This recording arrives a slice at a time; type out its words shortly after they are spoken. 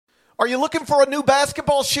Are you looking for a new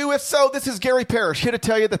basketball shoe? If so, this is Gary Parrish here to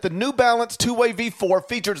tell you that the New Balance 2-Way V4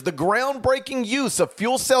 features the groundbreaking use of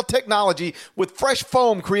fuel cell technology with fresh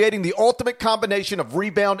foam, creating the ultimate combination of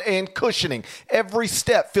rebound and cushioning. Every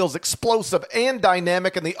step feels explosive and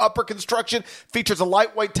dynamic, and the upper construction features a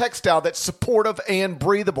lightweight textile that's supportive and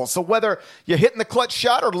breathable. So whether you're hitting the clutch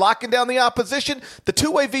shot or locking down the opposition, the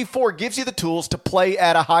 2-Way V4 gives you the tools to play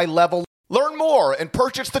at a high level. Learn more and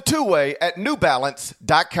purchase the 2-Way at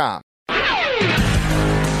newbalance.com.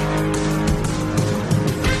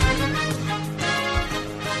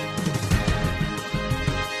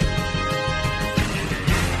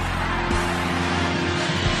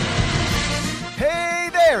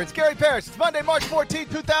 It's Gary Parrish. It's Monday, March 14,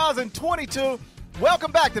 2022.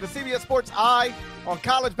 Welcome back to the CBS Sports Eye on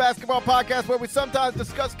College Basketball Podcast, where we sometimes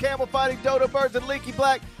discuss camel fighting, dodo birds, and leaky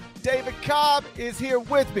black. David Cobb is here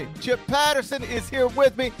with me. Chip Patterson is here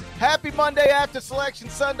with me. Happy Monday after Selection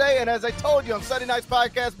Sunday. And as I told you on Sunday night's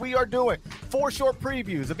podcast, we are doing 4 short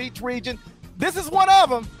previews of each region. This is one of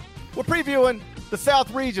them. We're previewing the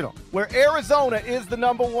South Regional, where Arizona is the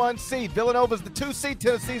number 1 seed. Villanova is the 2 seed.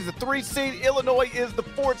 Tennessee is the 3 seed. Illinois is the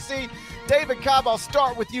 4th seed. David Cobb, I'll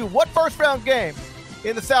start with you. What first-round game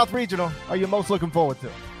in the South Regional are you most looking forward to?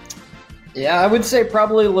 Yeah, I would say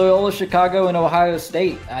probably Loyola Chicago and Ohio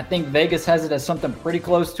State. I think Vegas has it as something pretty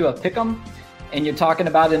close to a pick'em. And you're talking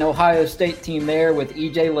about an Ohio State team there with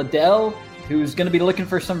E.J. Liddell, who's going to be looking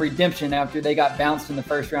for some redemption after they got bounced in the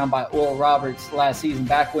first round by Oral Roberts last season.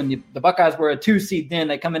 Back when the Buckeyes were a 2 seed then,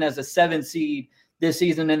 they come in as a 7 seed this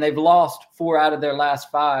season, and they've lost 4 out of their last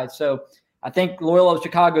 5. So I think Loyola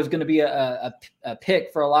Chicago is going to be a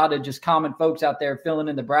pick for a lot of just common folks out there filling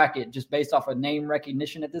in the bracket just based off of name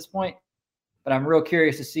recognition at this point. But I'm real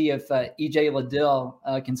curious to see if E.J. Liddell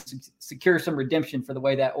can secure some redemption for the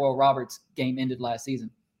way that Oral Roberts game ended last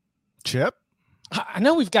season. Chip? I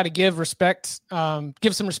know we've got to give some respect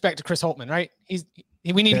to Chris Holtmann, right?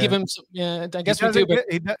 We need to give him some, I guess we do, but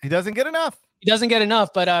he doesn't get enough. He doesn't get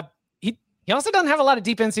enough, but he also doesn't have a lot of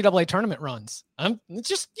deep NCAA tournament runs. I'm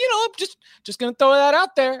just going to throw that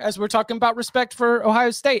out there as we're talking about respect for Ohio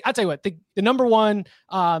State. I'll tell you what, the number one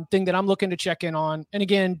thing that I'm looking to check in on, and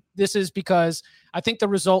again, this is because I think the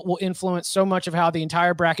result will influence so much of how the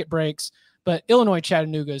entire bracket breaks, but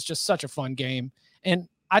Illinois-Chattanooga is just such a fun game. And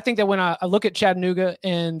I think that when I look at Chattanooga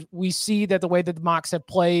and we see that the way that the Mocs have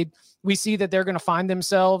played, we see that they're going to find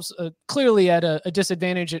themselves clearly at a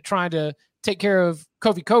disadvantage at trying to take care of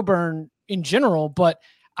Kofi Coburn in general. But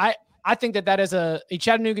I think that is a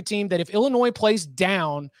Chattanooga team that if Illinois plays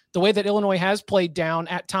down the way that Illinois has played down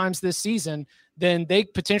at times this season, then they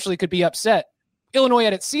potentially could be upset. Illinois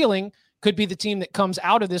at its ceiling could be the team that comes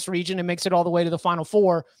out of this region and makes it all the way to the Final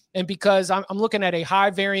Four. And because I'm looking at a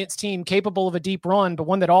high variance team capable of a deep run, but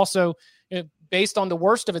one that also, based on the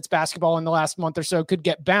worst of its basketball in the last month or so, could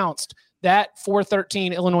get bounced, that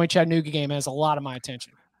 4-13 Illinois-Chattanooga game has a lot of my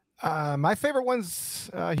attention. My favorite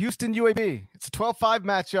one's Houston-UAB. It's a 12-5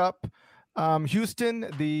 matchup. Houston,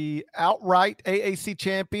 the outright AAC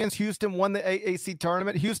champions. Houston won the AAC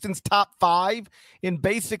tournament. Houston's top 5 in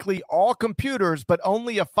basically all computers, but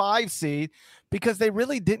only a 5 seed because they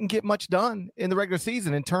really didn't get much done in the regular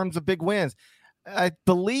season in terms of big wins. I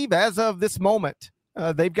believe as of this moment,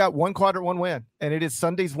 they've got 1 quadrant 1 win, and it is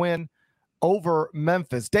Sunday's win over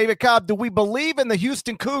Memphis. David Cobb, do we believe in the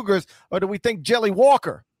Houston Cougars, or do we think Jelly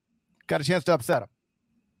Walker got a chance to upset them?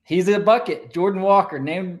 He's a bucket. Jordan Walker,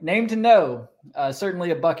 name to know, certainly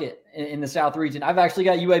a bucket in the South region. I've actually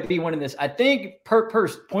got UAB winning this. I think per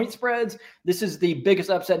point spreads, this is the biggest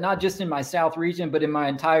upset, not just in my South region, but in my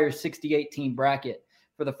entire 68-team bracket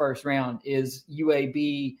for the first round is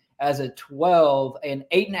UAB as a 12, an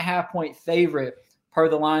 8.5-point favorite per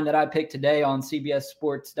the line that I picked today on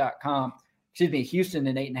CBSSports.com. Houston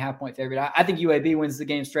an 8.5-point favorite. I think UAB wins the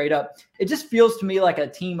game straight up. It just feels to me like a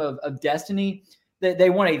team of destiny.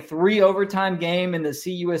 They won a 3 overtime game in the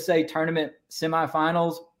CUSA tournament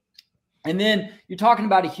semifinals. And then you're talking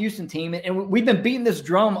about a Houston team, and we've been beating this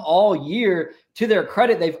drum all year. To their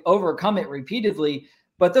credit, they've overcome it repeatedly.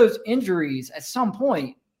 But those injuries at some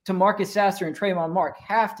point to Marcus Sasser and Trayvon Mark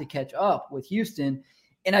have to catch up with Houston.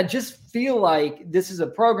 And I just feel like this is a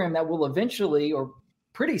program that will eventually or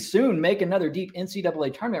pretty soon make another deep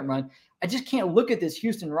NCAA tournament run. I just can't look at this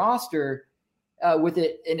Houston roster with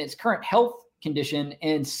it in its current health condition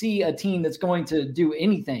and see a team that's going to do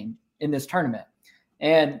anything in this tournament.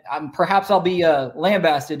 And perhaps I'll be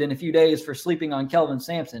lambasted in a few days for sleeping on Kelvin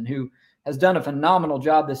Sampson, who has done a phenomenal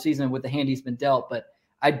job this season with the hand he's been dealt. But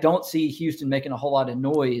I don't see Houston making a whole lot of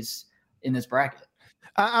noise in this bracket.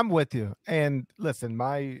 I'm with you. And listen,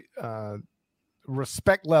 my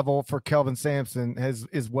respect level for Kelvin Sampson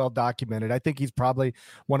is well documented. I think he's probably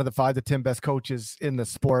one of the 5 to 10 best coaches in the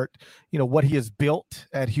sport. You know, what he has built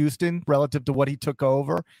at Houston relative to what he took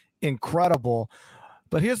over, incredible.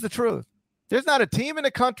 But here's the truth. There's not a team in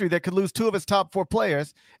the country that could lose 2 of its top 4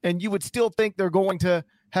 players, and you would still think they're going to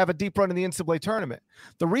have a deep run in the NCAA tournament.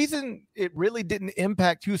 The reason it really didn't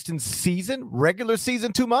impact Houston's regular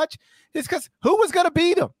season too much, is because who was going to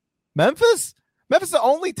beat them? Memphis? Memphis is the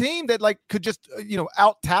only team that could just,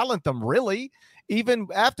 out talent them really, even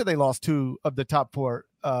after they lost 2 of the top 4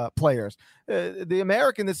 players. The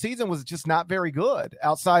American this season was just not very good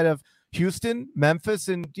outside of Houston, Memphis,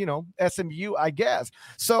 and, SMU, I guess.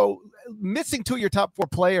 So missing 2 of your top 4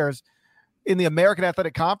 players in the American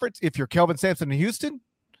Athletic Conference, if you're Kelvin Sampson in Houston,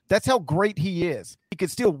 that's how great he is. He can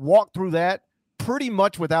still walk through that pretty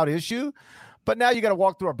much without issue. But now you got to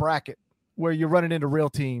walk through a bracket where you're running into real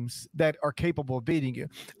teams that are capable of beating you.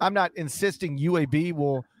 I'm not insisting UAB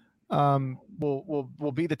will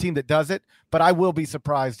be the team that does it, but I will be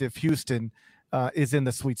surprised if Houston is in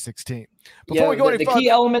the Sweet 16. Before we go the key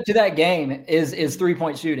element to that game is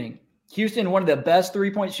 3-point shooting. Houston, one of the best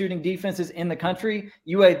 3-point shooting defenses in the country.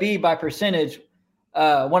 UAB, by percentage,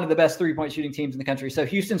 one of the best 3-point shooting teams in the country. So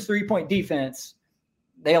Houston's 3-point defense,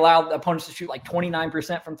 they allow opponents to shoot like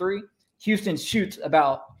 29% from 3. Houston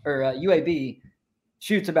UAB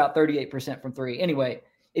shoots about 38% from 3. Anyway,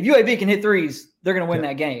 if UAB can hit threes, they're going to win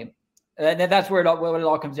that game. That's what it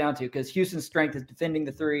all comes down to, because Houston's strength is defending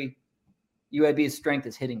the 3. UAB's strength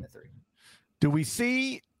is hitting the 3. Do we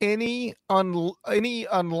see any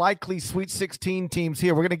unlikely Sweet 16 teams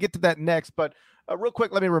here? We're going to get to that next, but real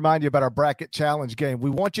quick, let me remind you about our bracket challenge game.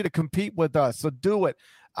 We want you to compete with us, so do it.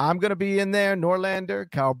 I'm going to be in there, Norlander,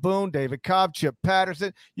 Kyle Boone, David Cobb, Chip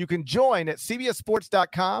Patterson. You can join at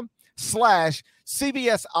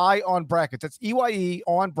cbssports.com/CBSI on brackets. That's EYE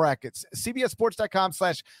on brackets.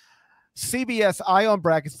 cbssports.com/CBSI on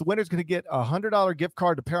brackets. The winner's going to get a $100 gift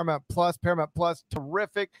card to Paramount Plus. Paramount Plus,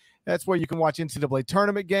 terrific. That's where you can watch NCAA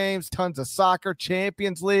tournament games, tons of soccer,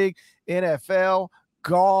 Champions League, NFL,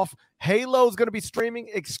 golf. Halo is going to be streaming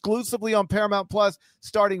exclusively on Paramount Plus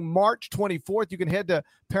starting March 24th. You can head to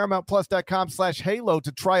ParamountPlus.com/Halo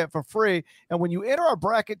to try it for free. And when you enter our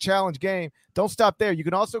bracket challenge game, don't stop there. You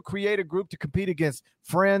can also create a group to compete against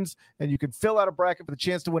friends, and you can fill out a bracket for the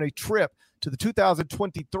chance to win a trip to the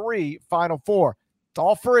 2023 Final Four. It's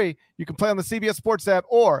all free. You can play on the CBS Sports app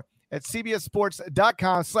or at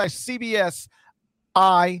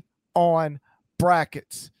cbssports.com/CBSI on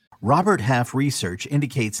brackets. Robert Half research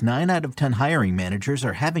indicates 9 out of 10 hiring managers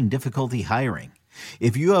are having difficulty hiring.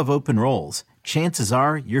 If you have open roles, chances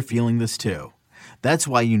are you're feeling this too. That's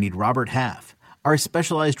why you need Robert Half. Our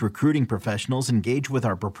specialized recruiting professionals engage with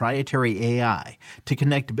our proprietary AI to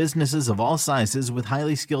connect businesses of all sizes with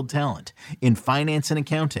highly skilled talent in finance and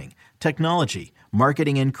accounting, technology,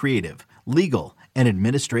 marketing and creative, legal, and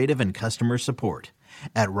administrative and customer support.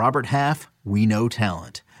 At Robert Half, we know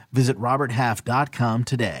talent. Visit roberthalf.com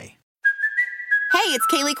today. Hey, it's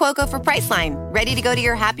Kaylee Cuoco for Priceline. Ready to go to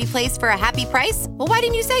your happy place for a happy price? Well, why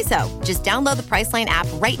didn't you say so? Just download the Priceline app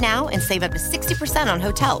right now and save up to 60% on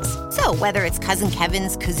hotels. So whether it's Cousin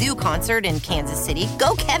Kevin's Kazoo Concert in Kansas City,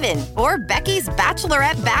 go Kevin, or Becky's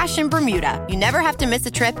Bachelorette Bash in Bermuda, you never have to miss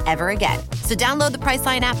a trip ever again. So download the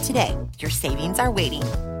Priceline app today. Your savings are waiting.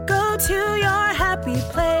 Go to your happy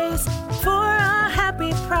place for a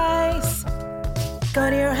happy price. Go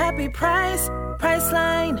to your happy price,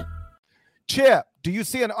 Priceline. Chip, do you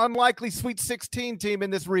see an unlikely Sweet 16 team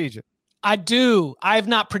in this region? I do. I have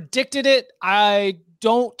not predicted it. I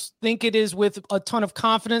don't think it is with a ton of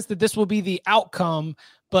confidence that this will be the outcome,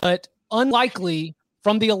 but unlikely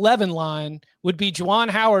from the 11 line would be Juwan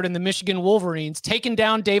Howard and the Michigan Wolverines taking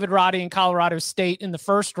down David Roddy and Colorado State in the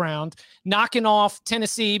first round, knocking off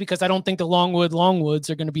Tennessee because I don't think the Longwoods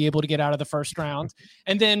are going to be able to get out of the first round,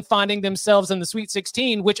 and then finding themselves in the Sweet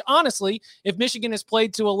 16, which honestly, if Michigan has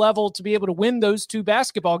played to a level to be able to win those 2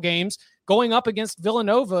 basketball games, going up against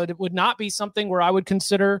Villanova, it would not be something where I would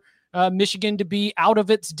consider Michigan to be out of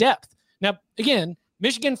its depth. Now, again,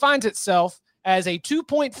 Michigan finds itself as a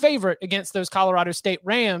 2-point favorite against those Colorado State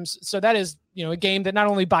Rams. So that is, a game that not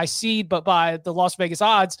only by seed, but by the Las Vegas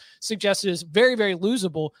odds suggests is very, very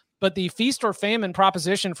losable. But the feast or famine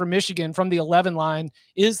proposition for Michigan from the 11 line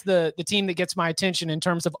is the team that gets my attention in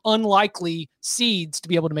terms of unlikely seeds to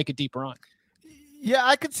be able to make a deep run. Yeah,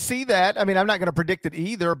 I could see that. I mean, I'm not going to predict it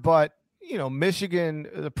either, but Michigan,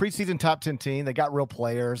 the preseason top 10 team, they got real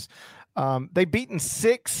players. They've beaten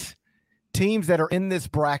 6 teams that are in this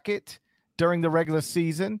bracket during the regular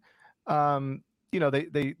season.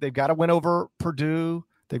 They've got to win over Purdue.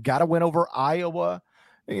 They've got to win over Iowa.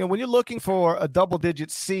 when you're looking for a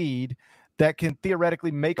double-digit seed that can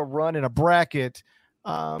theoretically make a run in a bracket,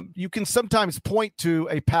 you can sometimes point to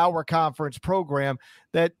a power conference program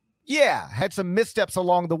that, had some missteps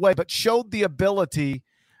along the way, but showed the ability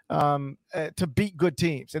to beat good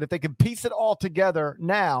teams. And if they can piece it all together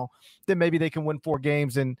now, then maybe they can win 4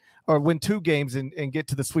 games or win 2 games and get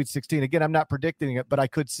to the Sweet 16. Again, I'm not predicting it, but I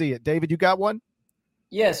could see it. David, you got one?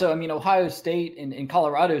 Yeah, so Ohio State and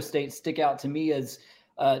Colorado State stick out to me as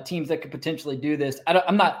teams that could potentially do this.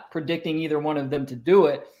 I'm not predicting either one of them to do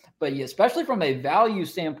it, but especially from a value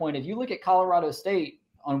standpoint, if you look at Colorado State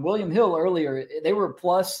on William Hill earlier, they were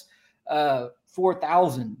plus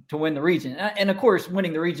 4,000 to win the region. And of course,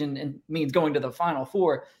 winning the region means going to the Final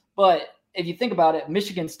Four. But if you think about it,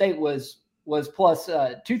 Michigan State was plus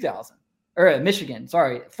 2,000. Or Michigan,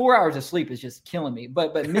 sorry, 4 hours of sleep is just killing me.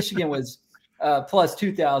 But Michigan was plus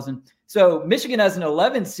 2,000. So Michigan as an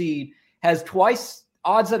 11 seed has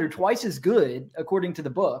odds that are twice as good, according to the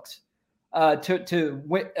books,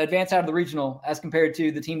 to advance out of the regional as compared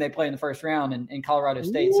to the team they play in the first round in Colorado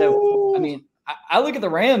State. So, I look at the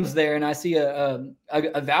Rams there and I see a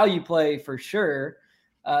value play for sure.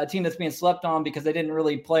 A team that's being slept on because they didn't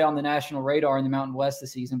really play on the national radar in the Mountain West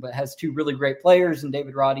this season, but has 2 really great players in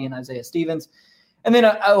David Roddy and Isaiah Stevens. And then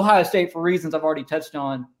Ohio State, for reasons I've already touched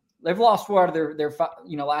on, they've lost 4 out of their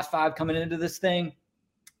last 5 coming into this thing.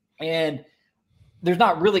 And there's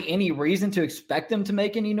not really any reason to expect them to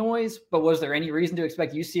make any noise, but was there any reason to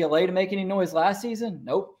expect UCLA to make any noise last season?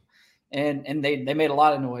 Nope. And they made a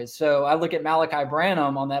lot of noise. So I look at Malachi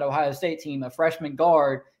Branham on that Ohio State team, a freshman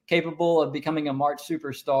guard capable of becoming a March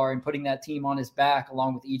superstar and putting that team on his back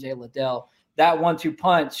along with EJ Liddell. That 1-2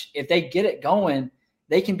 punch, if they get it going,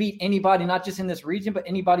 they can beat anybody, not just in this region, but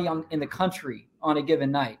anybody in the country on a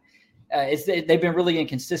given night. They've been really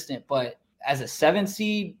inconsistent, but as a 7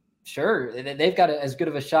 seed, sure, they've got as good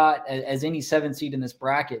of a shot as any 7 seed in this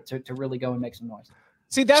bracket to really go and make some noise.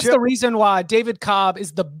 See, that's the reason why David Cobb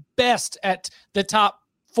is the best at the top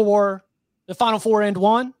 4, the Final Four and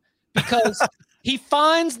 1, because he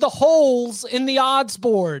finds the holes in the odds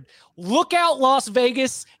board. Look out, Las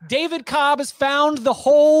Vegas. David Cobb has found the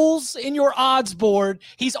holes in your odds board.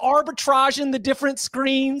 He's arbitraging the different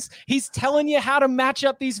screens. He's telling you how to match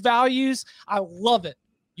up these values. I love it.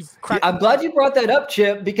 I'm glad you brought that up,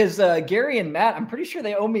 Chip, because Gary and Matt, I'm pretty sure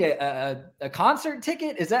they owe me a concert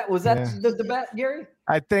ticket. Was that the bet, Gary?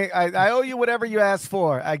 I think I owe you whatever you asked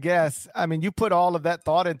for, I guess. You put all of that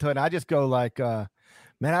thought into it, and I just go like, man,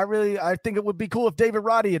 I think it would be cool if David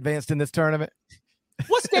Roddy advanced in this tournament.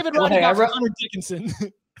 What's David Roddy got for Hunter Dickinson?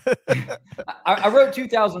 I wrote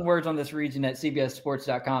 2,000 words on this region at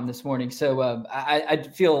CBSSports.com this morning, so I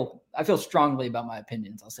feel strongly about my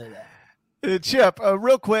opinions. I'll say that. Chip,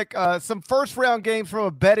 real quick, some first-round games from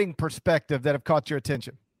a betting perspective that have caught your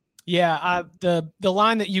attention. Yeah, the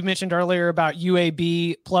line that you mentioned earlier about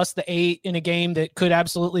UAB plus the 8 in a game that could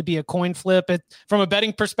absolutely be a coin flip. From a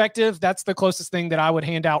betting perspective, that's the closest thing that I would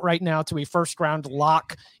hand out right now to a first-round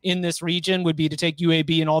lock in this region would be to take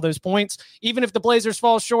UAB and all those points. Even if the Blazers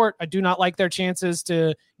fall short, I do not like their chances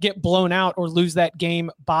to get blown out or lose that game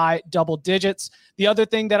by double digits. The other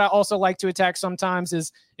thing that I also like to attack sometimes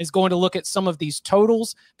is going to look at some of these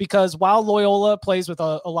totals, because while Loyola plays with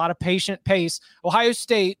a lot of patient pace, Ohio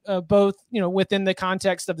State, both within the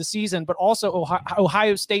context of the season, but also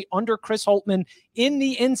Ohio State under Chris Holtmann in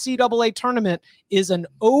the NCAA tournament is an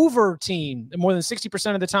over team. More than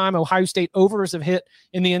 60% of the time, Ohio State overs have hit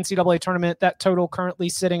in the NCAA tournament. That total currently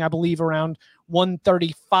sitting, I believe, around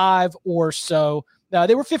 135 or so.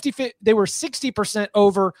 They were 60%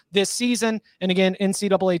 over this season. And again,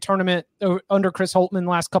 NCAA tournament under Chris Holtmann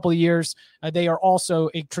last couple of years, they are also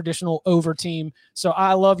a traditional over team. So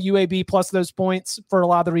I love UAB plus those points for a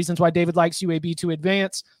lot of the reasons why David likes UAB to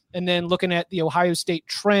advance. And then looking at the Ohio State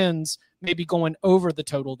trends, maybe going over the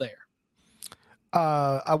total there.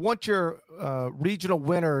 I want your regional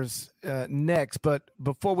winners next, but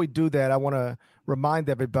before we do that, I want to remind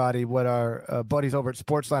everybody what our buddies over at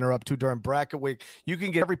Sportsline are up to during bracket week. You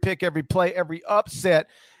can get every pick, every play, every upset,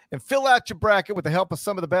 and fill out your bracket with the help of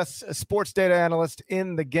some of the best sports data analysts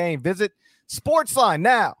in the game. Visit Sportsline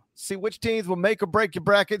now. See which teams will make or break your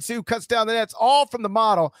bracket. See who cuts down the nets, all from the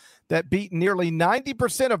model that beat nearly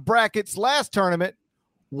 90% of brackets last tournament,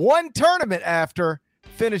 one tournament after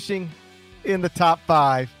finishing in the top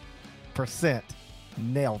 5%.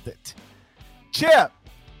 Nailed it. Chip,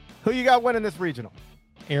 who you got winning this regional?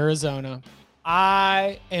 Arizona.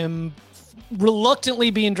 I am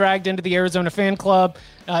reluctantly being dragged into the Arizona fan club.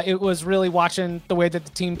 It was really watching the way that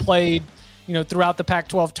the team played, throughout the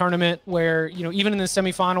Pac-12 tournament where, even in the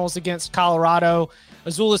semifinals against Colorado,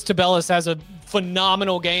 Azuolas Tubelis has a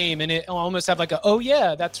phenomenal game, and it almost have like oh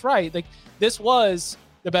yeah, that's right. Like this was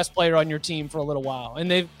the best player on your team for a little while, and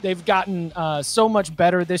they've gotten so much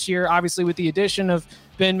better this year. Obviously, with the addition of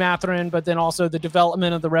Ben Mathurin, but then also the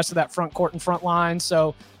development of the rest of that front court and front line.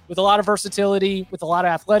 So with a lot of versatility, with a lot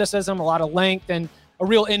of athleticism, a lot of length, and a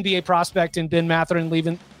real NBA prospect in Ben Mathurin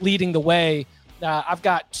leading the way. I've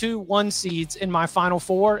got 2 1 seeds in my Final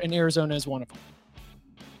Four, and Arizona is one of them.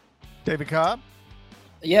 David Cobb?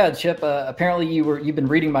 Yeah, Chip, apparently you've been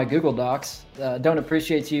reading my Google Docs. Don't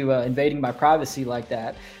appreciate you invading my privacy like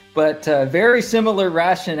that. But very similar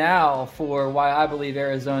rationale for why I believe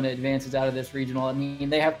Arizona advances out of this regional. I mean,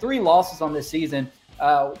 they have 3 losses on this season.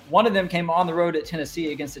 One of them came on the road at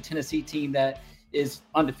Tennessee against a Tennessee team that is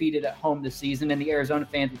undefeated at home this season. And the Arizona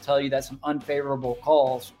fans will tell you that some unfavorable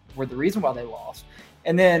calls were the reason why they lost.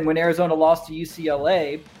 And then when Arizona lost to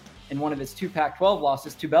UCLA in one of its 2 Pac-12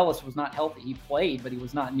 losses, Tubelis was not healthy. He played, but he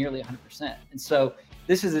was not nearly 100%. And so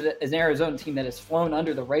this is an Arizona team that has flown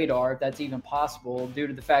under the radar, if that's even possible, due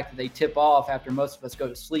to the fact that they tip off after most of us go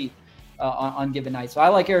to sleep on given nights. So I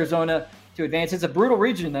like Arizona to advance. It's a brutal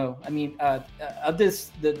region, though. I mean, of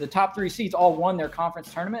this, the top 3 seeds all won their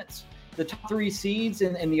conference tournaments. The top 3 seeds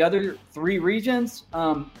in the other 3 regions,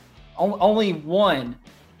 only one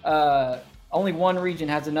region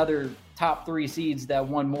has another top 3 seeds that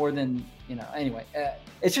won more than, anyway,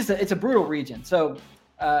 it's a brutal region. So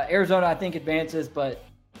Arizona, I think, advances, but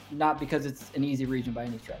not because it's an easy region by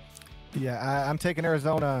any stretch. Yeah, I'm taking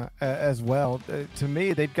Arizona as well. To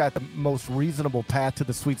me, they've got the most reasonable path to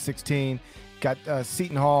the Sweet 16. Got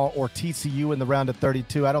Seton Hall or TCU in the round of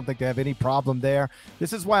 32. I don't think they have any problem there.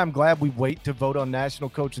 This is why I'm glad we wait to vote on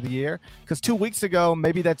National Coach of the Year, because 2 weeks ago,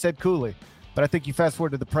 maybe that said Cooley. But I think you fast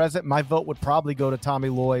forward to the present, my vote would probably go to Tommy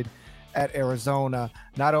Lloyd at Arizona.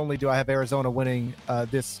 Not only do I have Arizona winning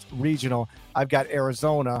this regional, I've got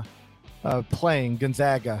Arizona playing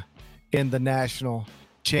Gonzaga in the national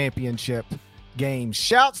championship game.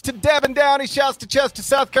 Shouts to Devin Downey. Shouts to Chester,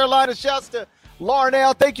 South Carolina. Shouts to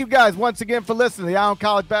Larnell. Thank you guys once again for listening to the Eye on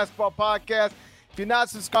College Basketball Podcast. If you're not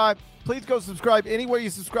subscribed, please go subscribe anywhere you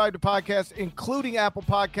subscribe to podcasts, including Apple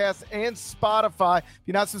Podcasts and Spotify. If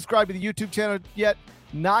you're not subscribed to the YouTube channel yet,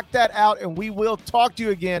 knock that out, and we will talk to you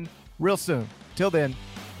again real soon. Till then,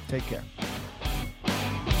 take care.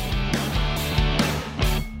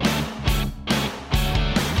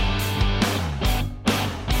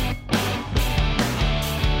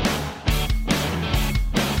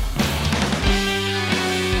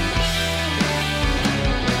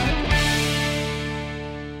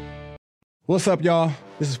 What's up, y'all?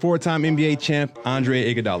 This is 4-time NBA champ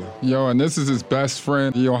Andre Iguodala. Yo, and this is his best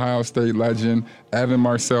friend, the Ohio State legend, Evan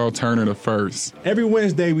Marcel Turner I. Every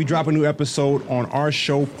Wednesday, we drop a new episode on our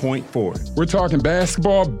show, Point Forward. We're talking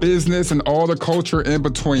basketball, business, and all the culture in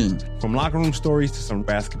between. From locker room stories to some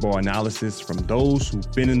basketball analysis from those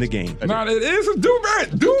who've been in the game. Nah, it is a dude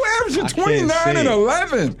averaging 29 and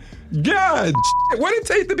 11. God, what did it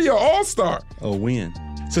take to be an all-star? A win.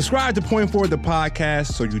 Subscribe to Point Forward, the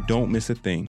podcast, so you don't miss a thing.